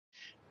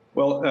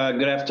Well,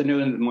 good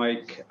afternoon,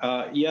 Mike.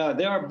 Yeah,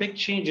 there are big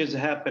changes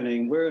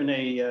happening. We're in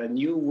a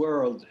new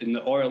world in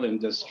the oil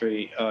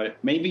industry.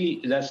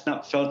 Maybe that's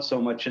not felt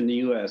so much in the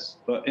US,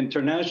 but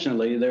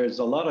internationally, there's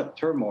a lot of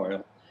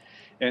turmoil.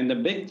 And the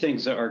big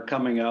things that are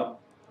coming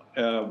up,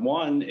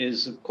 one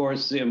is, of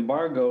course, the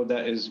embargo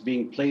that is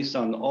being placed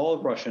on all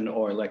Russian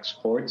oil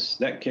exports.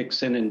 That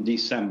kicks in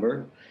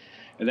December.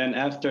 And then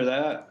after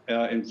that,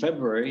 in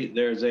February,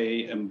 there's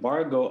a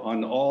embargo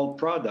on all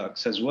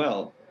products as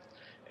well.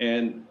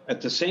 And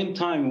at the same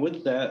time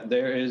with that,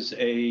 there is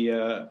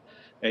a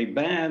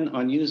ban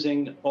on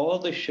using all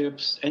the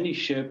ships, any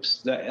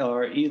ships that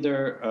are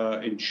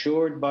either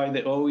insured by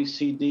the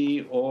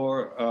OECD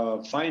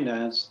or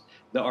financed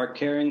that are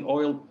carrying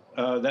oil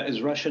that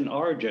is Russian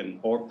origin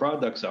or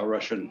products are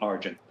Russian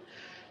origin.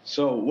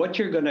 So what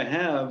you're going to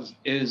have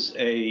is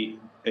a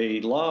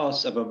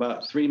loss of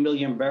about 3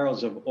 million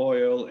barrels of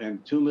oil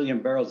and 2 million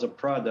barrels of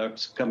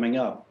products coming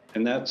up.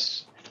 And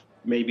that's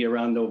maybe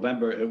around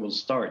November it will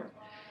start.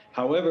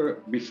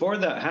 However, before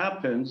that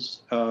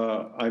happens,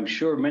 I'm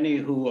sure many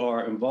who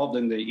are involved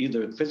in the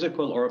either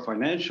physical or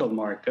financial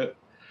market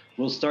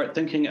will start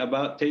thinking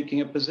about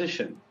taking a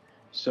position.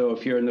 So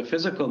if you're in the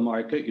physical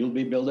market, you'll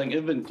be building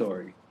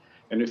inventory.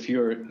 And if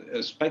you're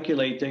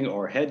speculating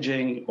or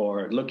hedging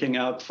or looking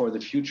out for the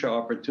future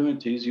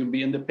opportunities, you'll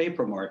be in the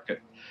paper market.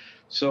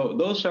 So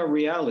those are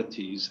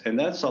realities. And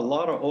that's a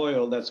lot of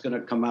oil that's going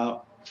to come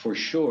out for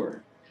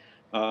sure.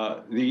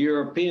 The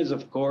Europeans,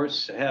 of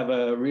course, have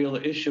a real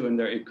issue in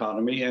their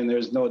economy, and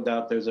there's no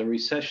doubt there's a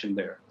recession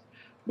there.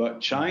 But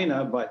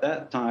China, by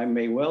that time,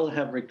 may well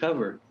have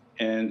recovered.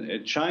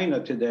 And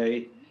China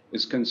today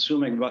is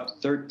consuming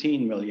about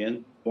 13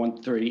 million,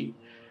 1-3.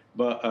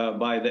 But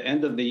by the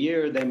end of the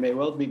year, they may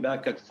well be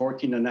back at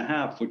 14 and a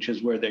half, which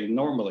is where they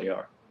normally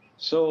are.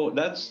 So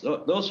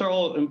those are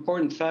all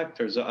important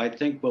factors that I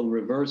think will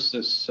reverse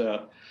this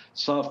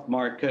soft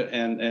market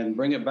and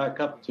bring it back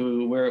up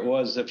to where it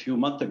was a few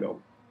months ago.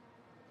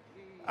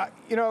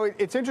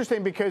 It's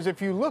interesting because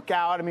if you look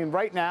out, I mean,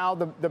 right now,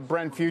 the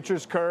Brent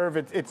futures curve,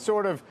 it's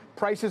sort of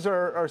prices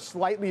are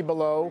slightly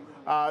below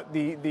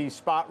the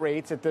spot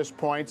rates at this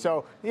point.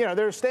 So,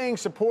 they're staying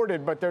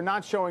supported, but they're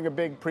not showing a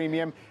big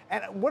premium.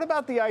 And what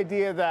about the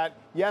idea that,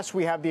 yes,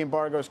 we have the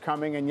embargoes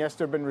coming, and yes,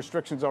 there have been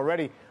restrictions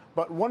already,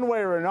 but one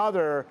way or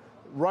another,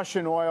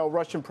 Russian oil,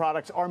 Russian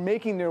products are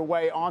making their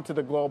way onto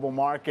the global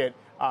market,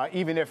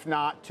 even if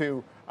not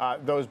to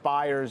those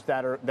buyers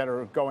that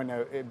are going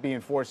to be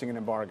enforcing an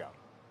embargo?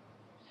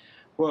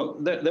 Well,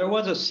 there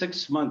was a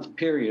 6-month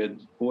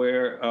period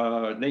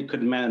where they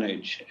could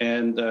manage.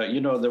 And,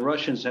 the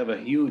Russians have a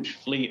huge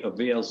fleet of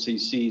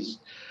VLCCs.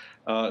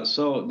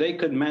 So they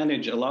could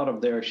manage a lot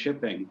of their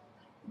shipping.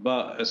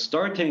 But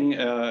starting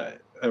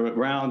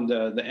around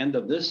the end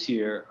of this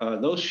year,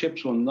 those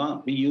ships will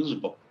not be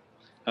usable.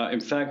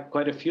 In fact,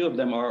 quite a few of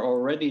them are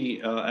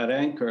already at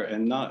anchor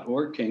and not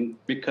working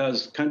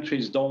because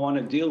countries don't want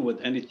to deal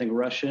with anything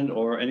Russian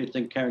or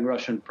anything carrying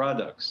Russian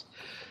products.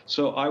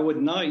 So I would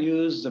not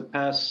use the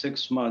past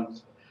 6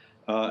 months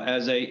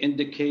as an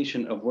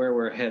indication of where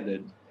we're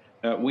headed.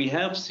 We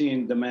have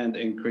seen demand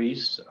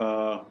increase.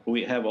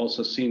 We have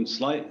also seen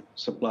slight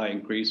supply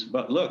increase.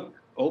 But look,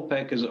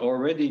 OPEC is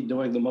already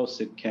doing the most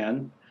it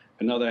can,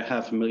 another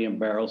 500,000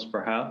 barrels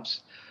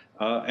perhaps.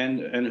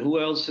 And who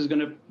else is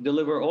going to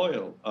deliver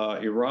oil?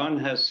 Iran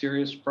has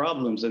serious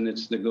problems in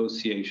its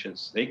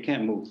negotiations. They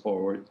can't move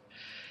forward.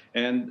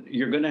 And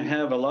you're going to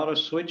have a lot of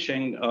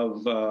switching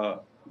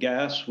of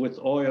gas with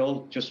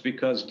oil just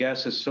because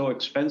gas is so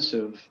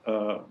expensive,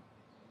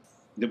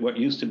 what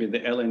used to be the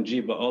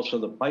LNG, but also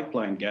the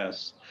pipeline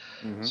gas.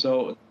 Mm-hmm.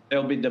 So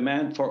there'll be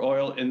demand for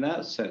oil in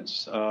that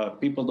sense.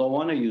 People don't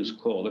want to use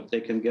coal if they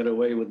can get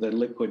away with the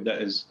liquid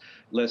that is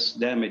less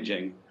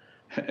damaging.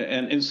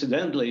 And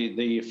incidentally,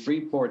 the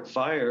Freeport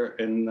fire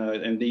in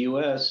the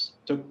U.S.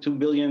 took 2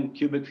 billion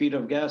cubic feet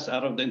of gas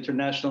out of the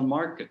international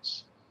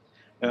markets.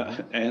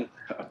 And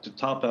to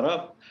top it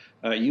up,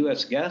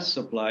 U.S. gas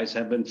supplies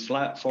have been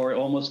flat for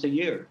almost a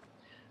year.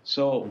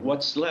 So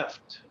what's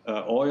left?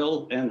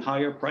 Oil and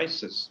higher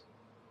prices.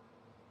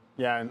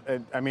 Yeah,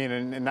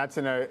 and that's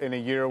in a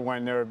year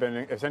when there have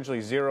been essentially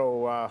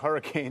zero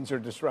hurricanes or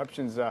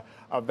disruptions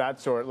of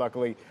that sort,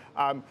 luckily.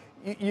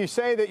 You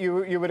say that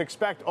you would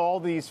expect all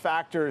these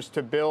factors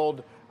to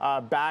build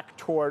back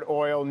toward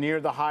oil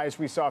near the highs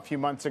we saw a few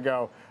months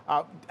ago.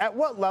 At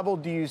what level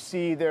do you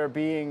see there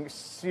being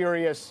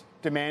serious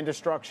demand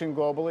destruction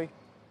globally?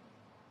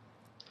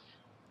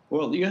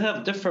 Well, you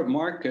have different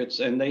markets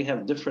and they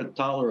have different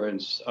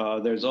tolerance.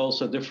 There's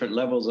also different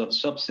levels of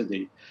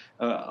subsidy.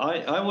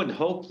 I would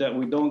hope that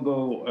we don't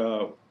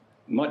go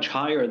much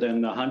higher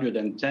than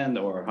 110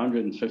 or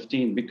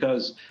 115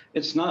 because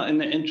it's not in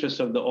the interest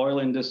of the oil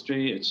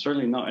industry. It's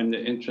certainly not in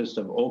the interest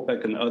of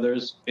OPEC and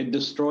others. It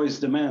destroys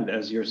demand,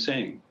 as you're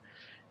saying.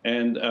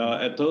 And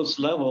at those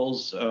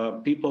levels,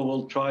 people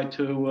will try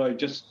to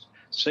just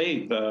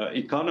save,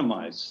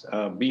 economize,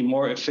 be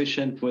more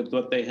efficient with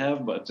what they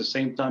have, but at the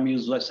same time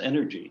use less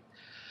energy.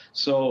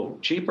 So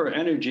cheaper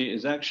energy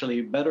is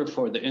actually better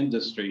for the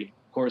industry.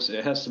 Of course,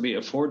 it has to be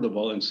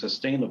affordable and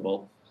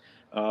sustainable.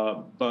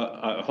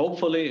 But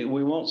hopefully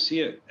we won't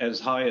see it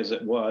as high as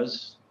it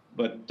was.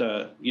 But,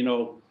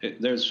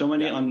 there's so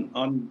many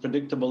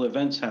unpredictable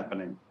events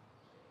happening.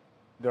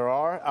 There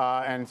are,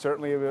 and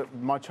certainly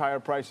much higher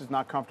prices,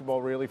 not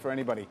comfortable really for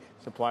anybody,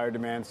 supplier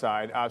demand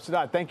side.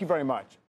 Sadad, thank you very much.